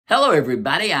Hello,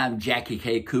 everybody. I'm Jackie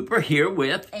K. Cooper here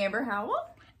with Amber Howell.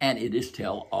 And it is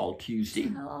Tell All Tuesday.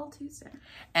 Tell All Tuesday.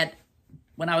 And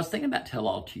when I was thinking about Tell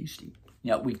All Tuesday,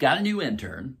 we've got a new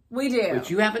intern. We do. But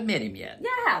you haven't met him yet. Yeah,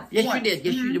 I have. Yes, once. you did.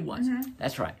 Yes, you did once.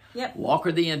 That's right. Yep.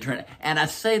 Walker the intern. And I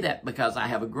say that because I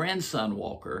have a grandson,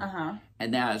 Walker.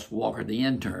 And now it's Walker the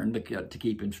intern to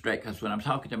keep him straight. Because when I'm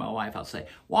talking to my wife, I'll say,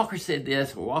 Walker said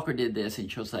this or Walker did this.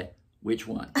 And she'll say, which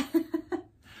one?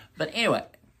 But anyway,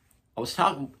 I was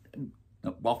talking...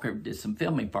 Walker did some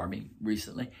filming for me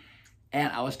recently,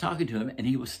 and I was talking to him, and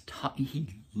he loves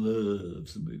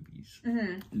movies.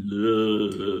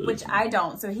 Loves. Which I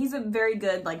don't, so he's a very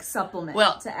good supplement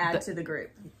to add to the group.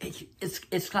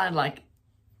 It's kind of like,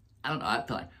 I don't know, I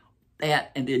feel like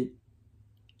that, and then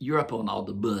you're up on all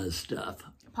the buzz stuff.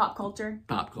 Pop culture.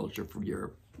 Pop culture for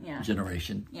your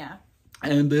generation. Yeah.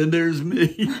 And then there's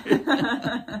me.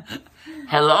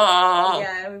 Hello.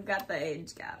 Yeah, we've got the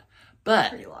age gap. But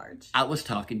pretty large. I was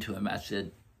talking to him. I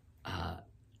said,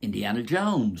 Indiana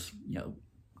Jones,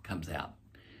 comes out.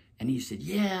 And he said,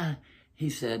 yeah.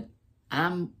 He said,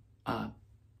 I'm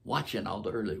watching all the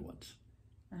early ones.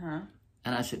 And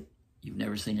I said, you've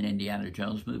never seen an Indiana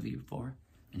Jones movie before?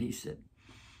 And he said,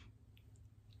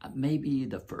 maybe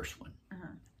the first one.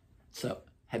 So,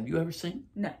 have you ever seen?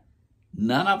 No.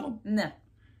 None of them? No.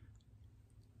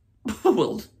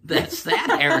 Well, that's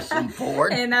that, Harrison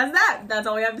Ford. And that's that. That's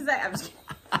all we have to say. I'm just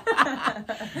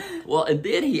kidding. Well, and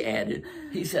then he added,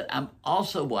 he said, I'm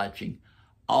also watching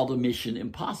all the Mission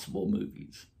Impossible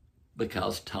movies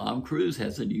because Tom Cruise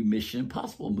has a new Mission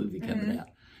Impossible movie coming out.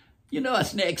 You know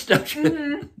what's next, don't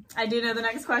you? I do know the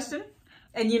next question,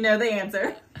 and you know the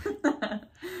answer.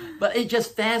 But it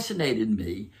just fascinated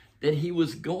me that he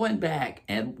was going back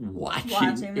and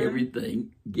watching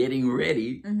everything, getting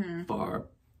ready for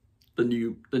the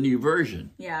new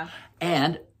version. Yeah.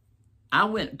 And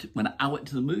when I went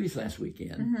to the movies last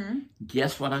weekend,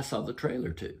 guess what I saw the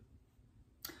trailer to?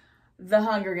 The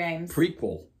Hunger Games.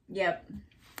 Prequel. Yep.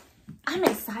 I'm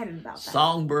excited about that.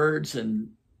 Songbirds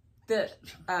and...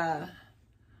 oh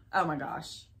my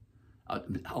gosh.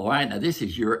 All right, now this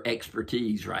is your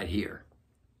expertise right here.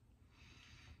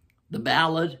 The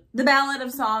Ballad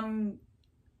of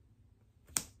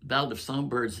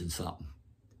Songbirds and something.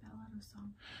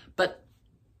 But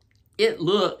it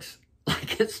looks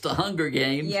like it's the Hunger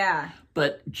Games. Yeah.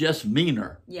 But just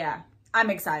meaner. Yeah. I'm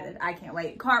excited. I can't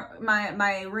wait.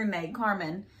 My roommate,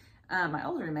 Carmen, my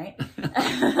old roommate.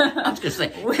 I was going to say,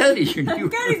 Cody's your new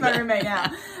roommate. Cody's my roommate now.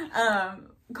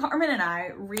 Carmen and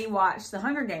I rewatched the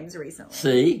Hunger Games recently.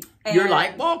 See? You're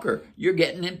like Walker. You're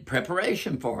getting in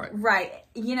preparation for it. Right.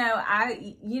 You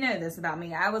know this about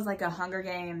me. I was like a Hunger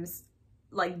Games,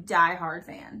 diehard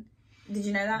fan. Did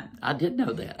you know that? I did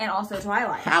know that. And also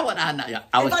Twilight. How would I know?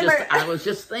 I was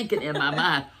just thinking in my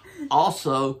mind,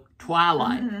 also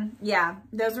Twilight. Yeah.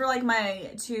 Those were my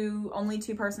only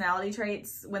two personality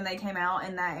traits when they came out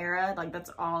in that era. That's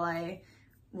all I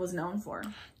was known for.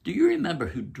 Do you remember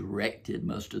who directed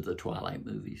most of the Twilight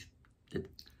movies? It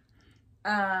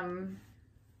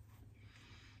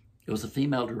was a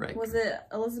female director. Was it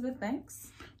Elizabeth Banks?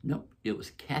 Nope. It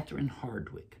was Catherine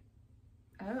Hardwicke.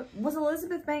 Oh, was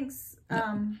Elizabeth Banks...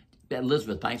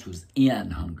 Elizabeth Banks was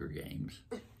in Hunger Games.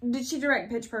 Did she direct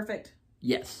Pitch Perfect?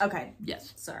 Yes. Okay.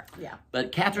 Yes. Sorry, yeah.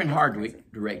 But Catherine Hardwicke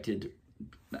directed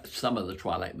some of the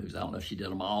Twilight movies. I don't know if she did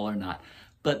them all or not.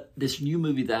 But this new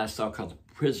movie that I saw called The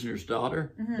Prisoner's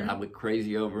Daughter, that I went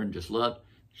crazy over and just loved,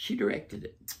 she directed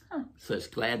it. Huh. So it's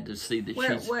glad to see that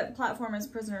What platform is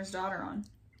Prisoner's Daughter on?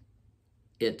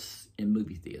 It's in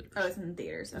movie theaters. Oh, it's in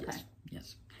theaters. Okay.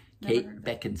 Yes. Kate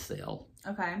Beckinsale.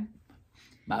 Okay.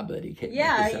 My buddy Kate.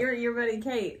 Yeah, your buddy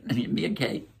Kate. Me and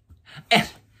Kate. And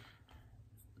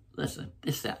listen,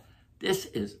 this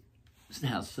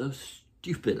sounds so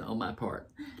stupid on my part.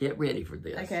 Get ready for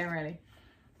this. Okay, I'm ready.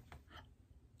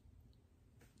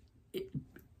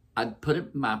 I put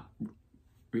up my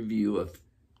review of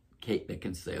Kate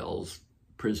Beckinsale's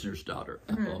Prisoner's Daughter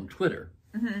up on Twitter.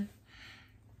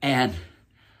 And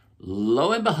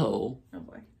lo and behold, oh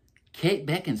boy, Kate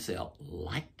Beckinsale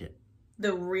liked it.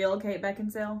 The real Kate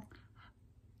Beckinsale?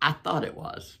 I thought it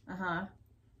was.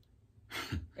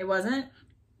 It wasn't?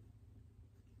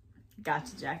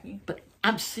 Gotcha, Jackie. But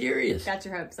I'm serious. Got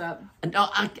your hopes up. No,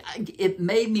 it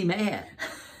made me mad.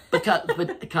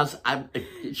 Because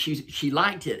she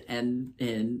liked it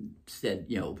and said,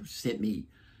 sent me,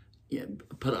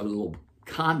 put a little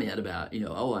comment about,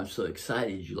 oh, I'm so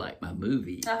excited you like my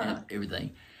movie and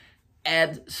everything.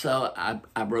 And so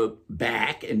I wrote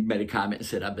back and made a comment and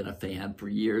said, I've been a fan for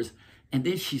years. And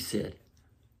then she said,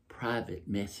 private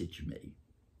message me.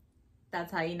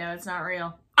 That's how you know it's not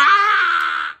real.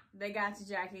 Ah! They got you,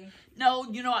 Jackie. No,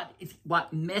 you know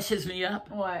what messes me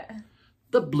up? What?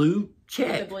 The blue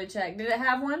check. The blue check. Did it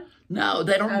have one? No,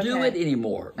 they don't do it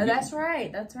anymore. Oh, that's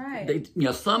right. That's right.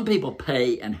 Some people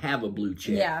pay and have a blue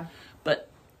check. Yeah.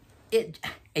 But and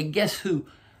guess who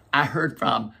I heard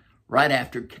from right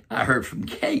after I heard from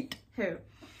Kate? Who?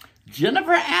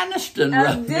 Jennifer Aniston.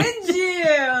 Oh, did you?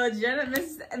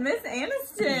 Miss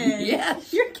Aniston.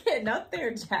 Yes. You're getting up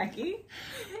there, Jackie.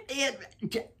 It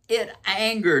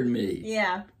angered me.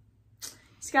 Yeah.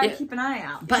 Just got to keep an eye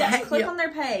out. But click on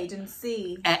their page and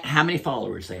see how many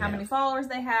followers they have. How many followers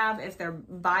they have, if their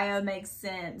bio makes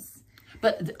sense.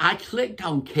 But I clicked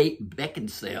on Kate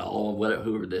Beckinsale, or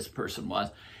whoever this person was,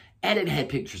 and it had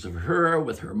pictures of her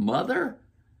with her mother.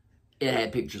 It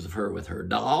had pictures of her with her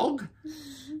dog.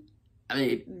 I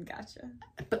mean... Gotcha.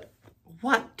 But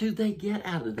what do they get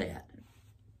out of that?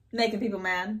 Making people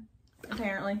mad,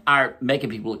 apparently. Or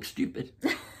making people look stupid.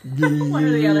 One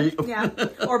or the other. Yeah.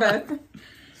 Or both.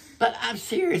 But I'm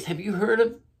serious. Have you heard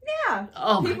of... Yeah.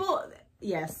 Oh,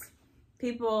 yes.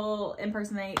 People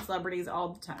impersonate celebrities all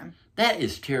the time. That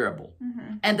is terrible.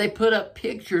 Mm-hmm. And they put up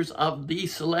pictures of the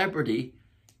celebrity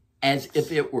as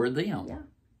if it were them. Yeah.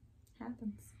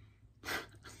 Happens.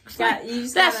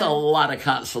 That's a lot of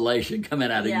consolation coming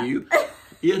out of you.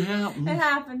 It happens. It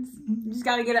happens. You just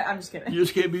got to get it. I'm just kidding. You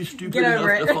just can't be stupid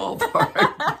enough to fall for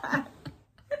it.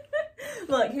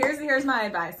 Look, here's my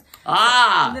advice.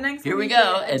 Here we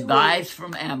go. Advice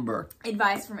from Amber.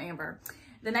 Advice from Amber.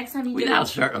 The next time we now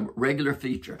start a regular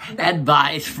feature.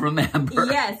 Advice from Amber.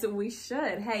 Yes, we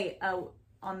should. Hey,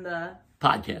 on the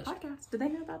podcast. Do they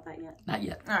know about that yet? Not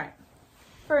yet. All right.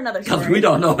 For another story. Because we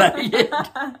don't know about it yet.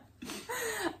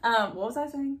 What was I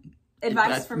saying?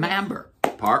 Advice from Amber.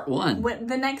 Part 1.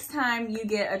 The next time you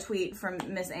get a tweet from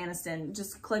Miss Aniston,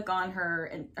 just click on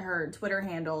her Twitter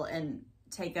handle and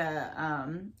take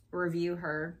a review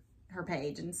her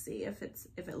page and see if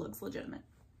it looks legitimate.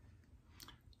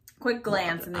 Quick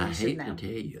glance, and then you should know. I hate to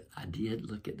tell you, I did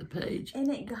look at the page. And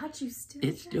it got you still.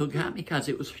 It still got me because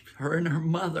it was her and her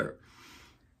mother.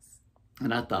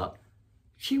 And I thought,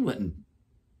 she wouldn't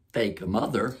fake a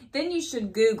mother. Then you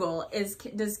should Google,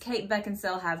 does Kate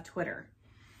Beckinsale have Twitter?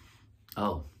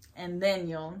 Oh. And then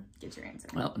you'll get your answer.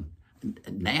 Well,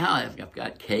 now I've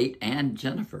got Kate and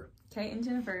Jennifer. Kate and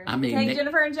Jennifer. I mean, Kate,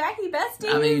 Jennifer, and Jackie,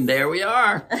 besties. I mean, there we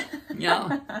are.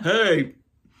 Hey,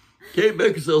 Kate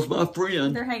Beckinsale's my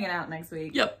friend. They're hanging out next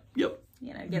week. Yep.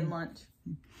 Getting lunch.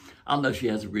 I'll know she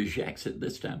has a British accent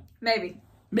this time. Maybe.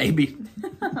 Maybe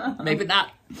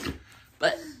not.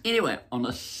 But anyway, on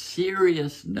a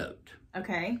serious note.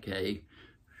 Okay.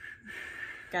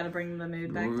 Got to bring the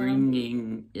mood back down.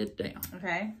 Bringing it down.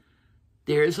 Okay.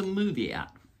 There's a movie out.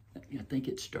 I think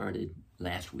it started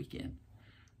last weekend.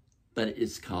 But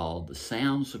it's called The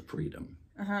Sounds of Freedom.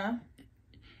 Uh-huh.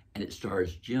 And it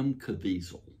stars Jim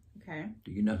Caviezel. Okay.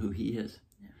 Do you know who he is?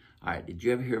 No. All right. Did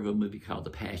you ever hear of a movie called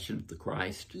The Passion of the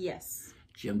Christ? Yes.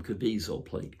 Jim Caviezel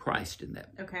played Christ in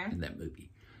that movie.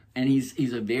 And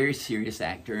he's a very serious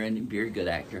actor and a very good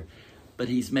actor. But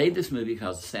he's made this movie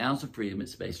called The Sounds of Freedom.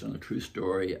 It's based on a true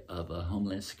story of a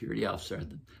Homeland Security officer, I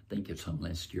think it's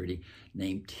Homeland Security,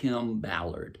 named Tim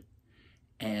Ballard.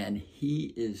 And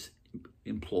he is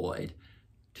employed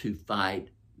to fight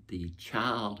the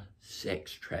child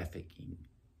sex trafficking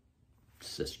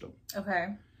system. Okay.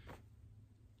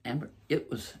 Amber, it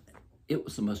was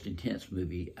the most intense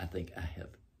movie I think I have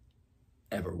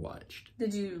ever watched.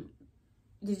 Did you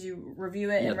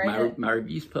review it and rate it? My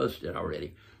review's posted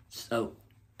already. So,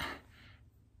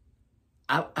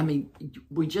 I mean,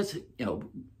 we just,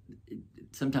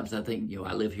 sometimes I think,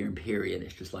 I live here in Perry, and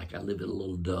it's just like I live in a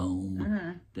little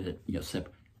dome that,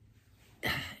 separate.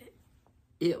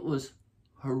 It was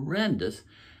horrendous.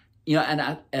 And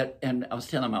I was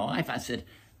telling my wife, I said,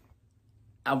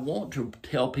 I want to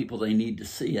tell people they need to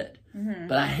see it,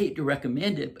 but I hate to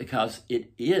recommend it because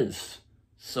it is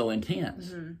so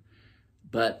intense.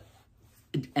 But,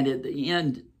 and at the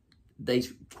end, they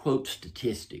quote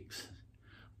statistics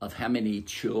of how many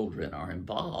children are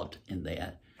involved in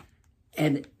that.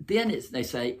 And then they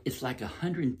say it's like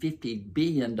 $150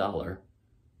 billion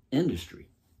industry.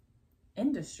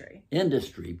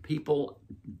 Industry. People,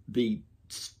 the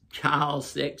child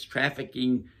sex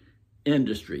trafficking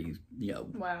industry,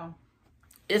 Wow.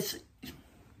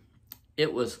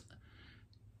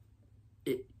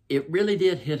 It really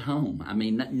did hit home. I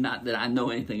mean, not that I know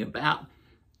anything about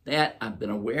that. I've been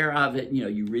aware of it.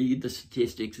 You read the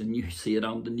statistics and you see it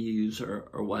on the news or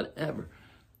whatever.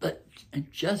 But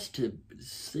just to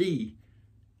see,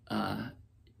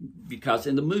 because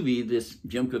in the movie, this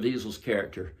Jim Caviezel's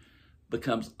character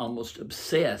becomes almost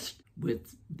obsessed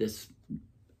with this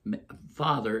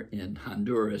father in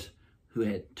Honduras who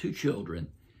had 2 children,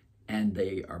 and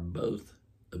they are both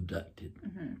abducted.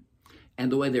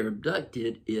 And the way they're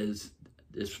abducted is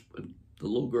the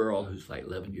little girl who's like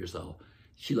 11 years old,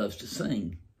 she loves to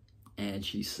sing. And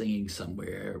she's singing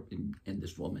somewhere, and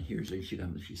this woman hears her, and she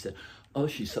comes and she said, oh,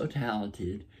 she's so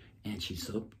talented, and she's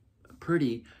so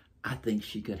pretty, I think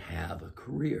she could have a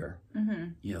career.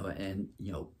 And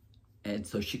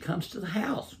so she comes to the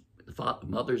house. The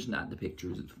mother's not in the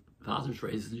pictures, the father's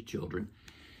raising the children,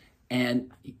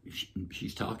 and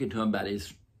she's talking to him about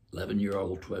his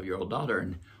 11-year-old, 12-year-old daughter,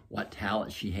 and what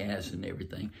talent she has and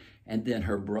everything. And then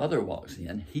her brother walks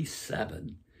in, he's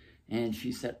 7, and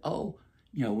she said, oh,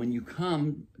 when you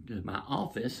come to my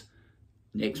office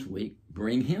next week,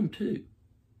 bring him too.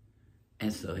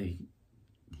 And so he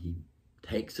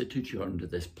takes the 2 children to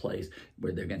this place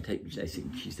where they're going to take,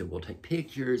 she said, we'll take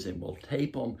pictures and we'll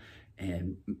tape them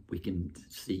and we can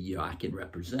see, I can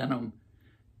represent them.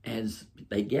 As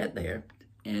they get there,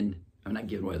 and I'm not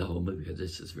giving away the whole movie because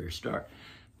this is the very start,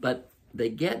 but they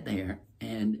get there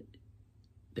and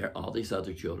there are all these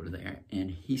other children there, and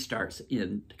he starts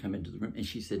to come into the room, and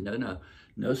she said,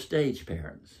 no stage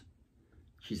parents.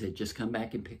 She said, just come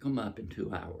back and pick them up in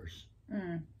 2 hours.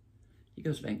 He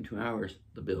goes back in 2 hours,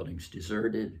 the building's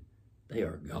deserted, they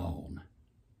are gone.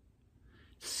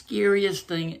 Scariest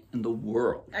thing in the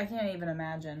world. I can't even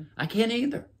imagine. I can't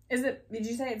either. Did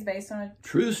you say it's based on a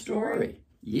true story?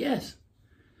 Yes.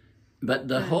 But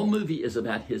the whole movie is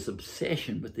about his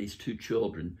obsession with these 2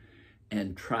 children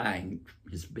and trying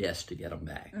his best to get them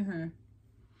back.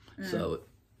 So,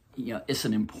 it's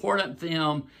an important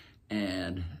film,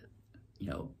 and,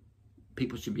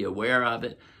 people should be aware of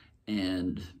it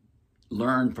and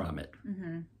learn from it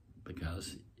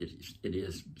because it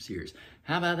is serious.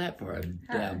 How about that for a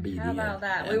downbeat? How about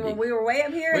that? We were way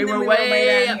up here. We were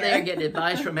way up there getting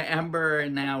advice from Amber,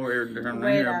 and now we're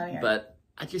way down here. But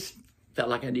I just felt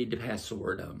like I needed to pass the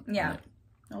word on. Yeah.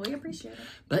 Well, we appreciate it.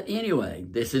 But anyway,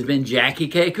 this has been Jackie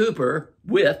K. Cooper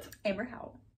with Amber Howell.